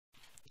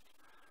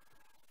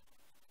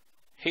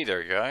Hey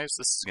there guys,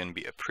 this is going to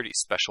be a pretty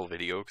special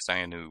video because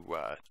I'm going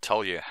to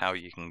tell you how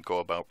you can go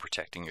about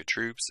protecting your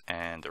troops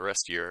and the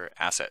rest of your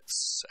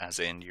assets, as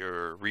in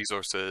your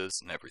resources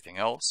and everything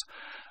else.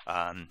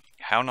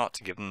 How not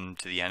to give them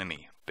to the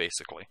enemy,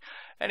 basically.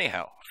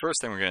 Anyhow, first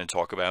thing we're going to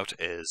talk about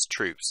is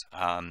troops.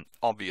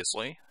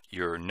 Obviously,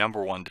 your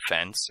number one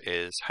defense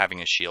is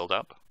having a shield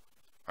up,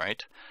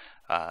 right?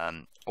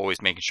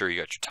 Always making sure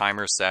you got your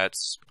timer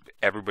sets.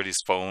 Everybody's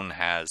phone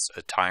has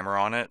a timer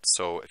on it,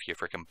 so if you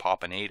freaking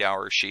pop an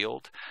 8-hour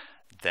shield,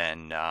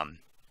 then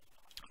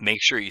make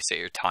sure you set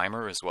your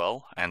timer as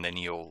well, and then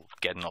you'll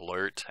get an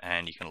alert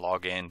and you can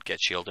log in,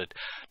 get shielded.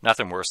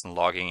 Nothing worse than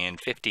logging in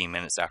 15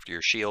 minutes after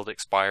your shield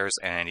expires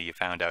and you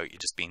found out you're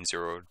just being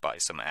zeroed by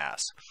some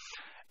ass.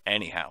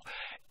 Anyhow,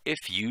 if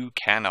you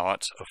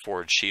cannot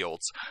afford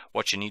shields,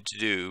 what you need to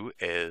do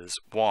is,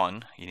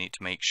 one, you need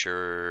to make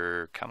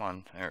sure, come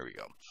on, there we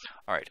go.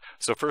 Alright,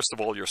 so first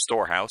of all, your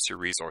storehouse, your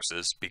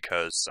resources,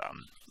 because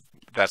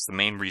that's the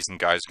main reason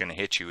guys are going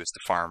to hit you, is to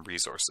farm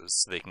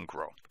resources so they can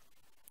grow.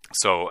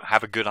 So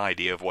have a good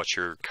idea of what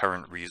your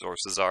current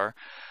resources are.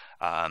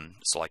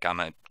 So like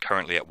I'm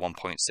currently at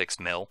 1.6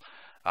 mil.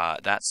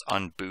 That's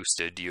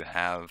unboosted. You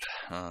have,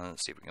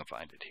 let's see if we can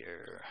find it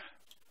here.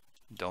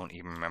 Don't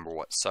even remember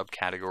what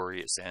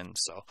subcategory it's in,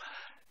 so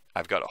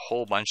I've got a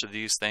whole bunch of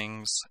these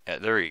things.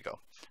 There you go.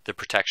 The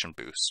protection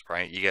boosts,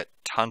 right? You get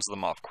tons of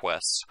them off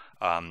quests.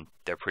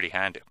 They're pretty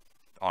handy,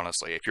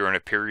 honestly. If you're in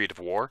a period of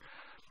war,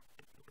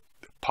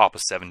 pop a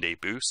 7-day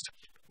boost,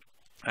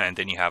 and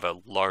then you have a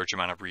large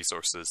amount of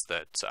resources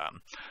that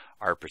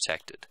are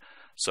protected.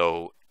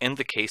 So in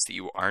the case that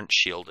you aren't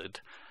shielded,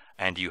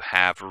 and you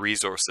have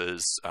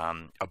resources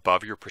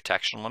above your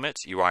protection limit,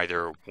 you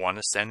either want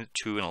to send it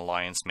to an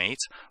alliance mate,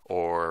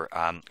 or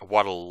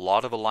what a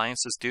lot of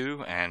alliances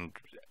do, and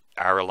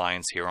our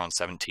alliance here on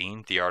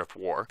 17, the Art of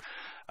War,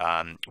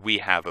 we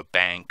have a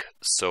bank.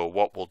 So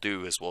what we'll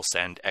do is we'll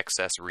send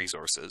excess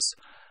resources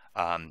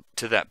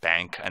to that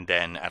bank, and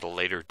then at a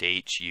later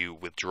date you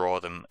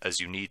withdraw them as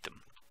you need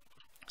them.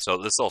 So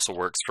this also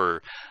works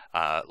for,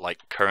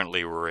 like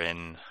currently we're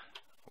in,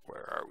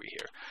 where are we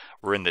here?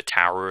 We're in the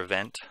tower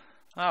event.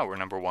 Oh, we're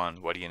number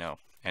one. What do you know?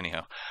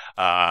 Anyhow.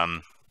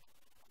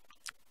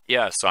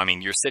 Yeah, so I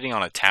mean, you're sitting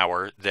on a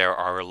tower. There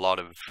are a lot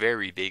of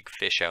very big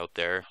fish out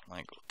there.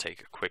 Like, we'll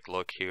take a quick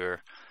look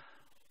here.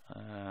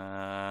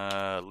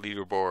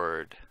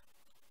 Leaderboard.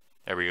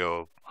 There we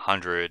go.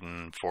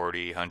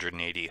 140,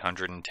 180,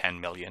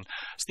 110 million.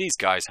 So these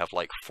guys have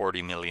like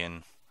 40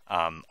 million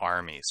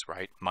armies,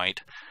 right?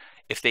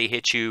 If they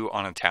hit you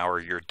on a tower,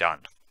 you're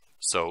done.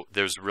 So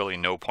there's really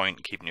no point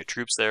in keeping your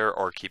troops there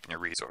or keeping your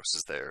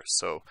resources there.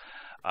 So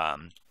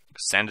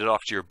send it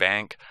off to your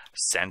bank,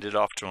 send it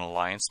off to an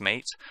alliance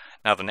mate.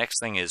 Now the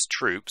next thing is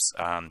troops.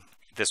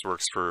 This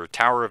works for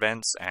tower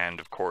events, and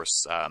of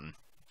course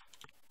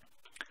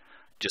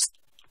just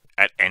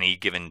at any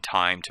given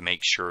time to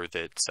make sure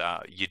that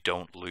you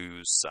don't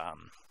lose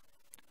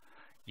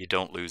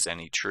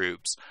any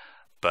troops.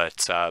 But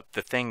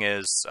the thing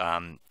is,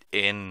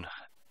 in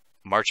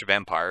March of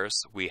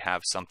Empires, we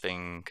have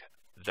something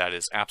that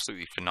is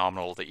absolutely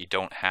phenomenal that you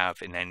don't have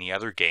in any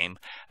other game,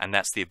 and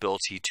that's the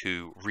ability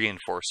to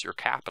reinforce your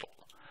capital.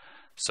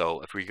 So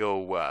if we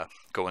go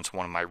into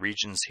one of my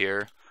regions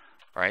here,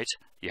 right,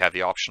 you have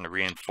the option to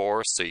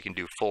reinforce, so you can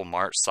do full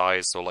march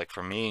size. So like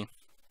for me,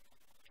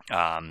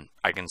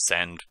 I can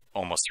send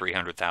almost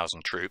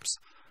 300,000 troops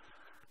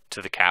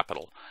to the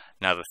capital.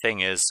 Now the thing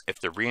is, if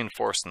they're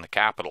reinforced in the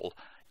capital,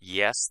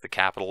 yes, the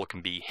capital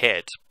can be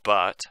hit,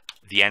 but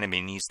the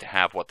enemy needs to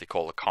have what they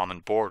call a common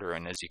border,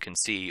 and as you can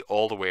see,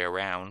 all the way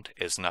around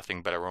is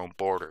nothing but our own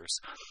borders.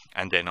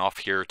 And then off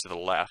here to the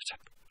left,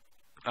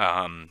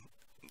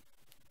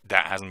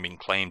 that hasn't been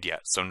claimed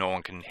yet, so no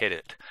one can hit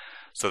it.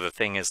 So the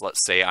thing is,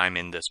 let's say I'm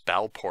in this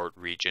Balport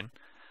region,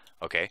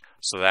 okay,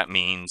 so that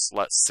means,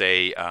 let's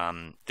say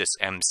this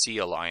MC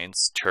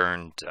alliance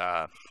turned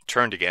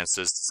against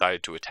us,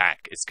 decided to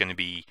attack. It's going to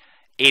be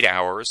 8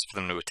 hours for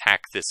them to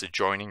attack this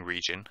adjoining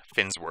region,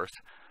 Finsworth,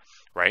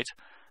 right?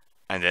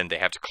 And then they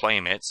have to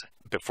claim it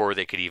before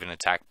they could even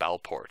attack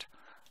Balport.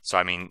 So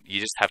I mean, you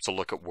just have to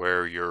look at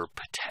where your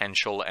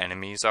potential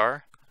enemies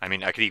are. I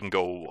mean, I could even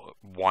go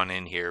one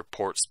in here,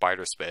 Port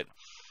Spiderspit,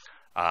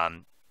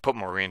 put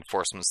more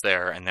reinforcements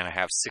there, and then I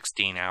have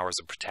 16 hours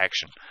of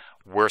protection.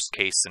 Worst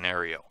case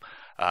scenario.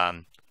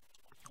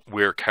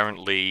 We're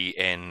currently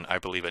in, I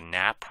believe, a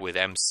NAP with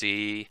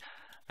MC,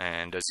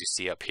 and as you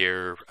see up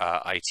here,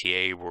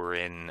 ITA, we're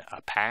in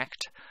a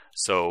Pact.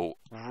 So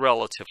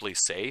relatively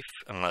safe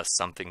unless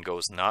something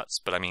goes nuts,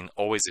 but I mean,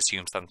 always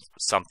assume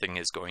something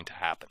is going to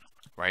happen,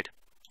 right?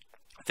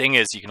 Thing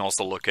is, you can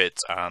also look at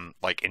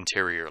like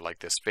interior, like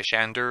this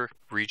Fishander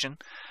region.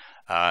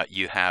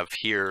 You have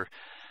here,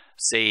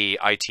 say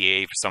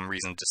ITA for some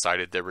reason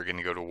decided they were going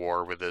to go to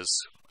war with us,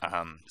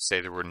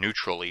 say they were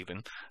neutral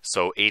even,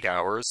 so 8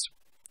 hours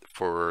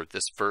for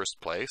this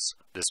first place,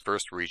 this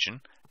first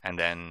region, and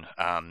then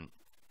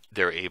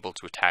they're able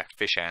to attack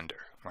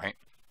Fishander, right?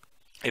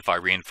 If I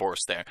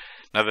reinforce there.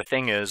 Now the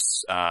thing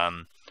is,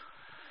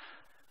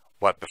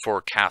 what,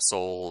 before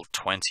Castle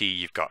 20,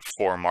 you've got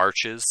 4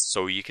 marches,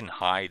 so you can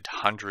hide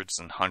hundreds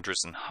and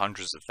hundreds and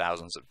hundreds of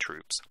thousands of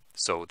troops.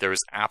 So there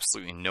is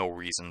absolutely no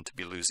reason to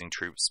be losing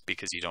troops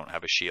because you don't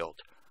have a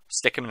shield.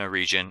 Stick them in a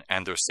region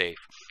and they're safe.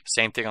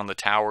 Same thing on the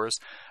towers.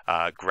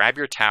 Grab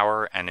your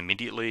tower and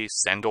immediately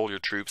send all your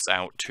troops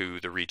out to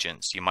the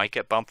regions. You might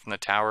get bumped from the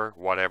tower,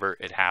 whatever,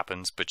 it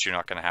happens, but you're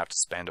not going to have to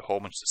spend a whole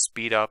bunch of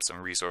speed ups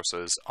and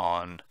resources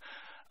on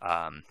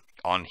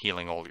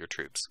healing all your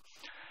troops.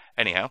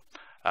 Anyhow,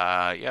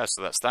 yeah,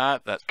 so that's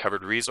that. That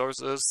covered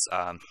resources.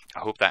 I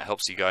hope that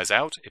helps you guys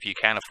out. If you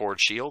can't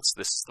afford shields,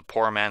 this is the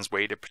poor man's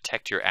way to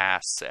protect your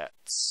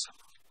assets.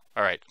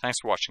 Alright, thanks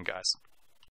for watching, guys.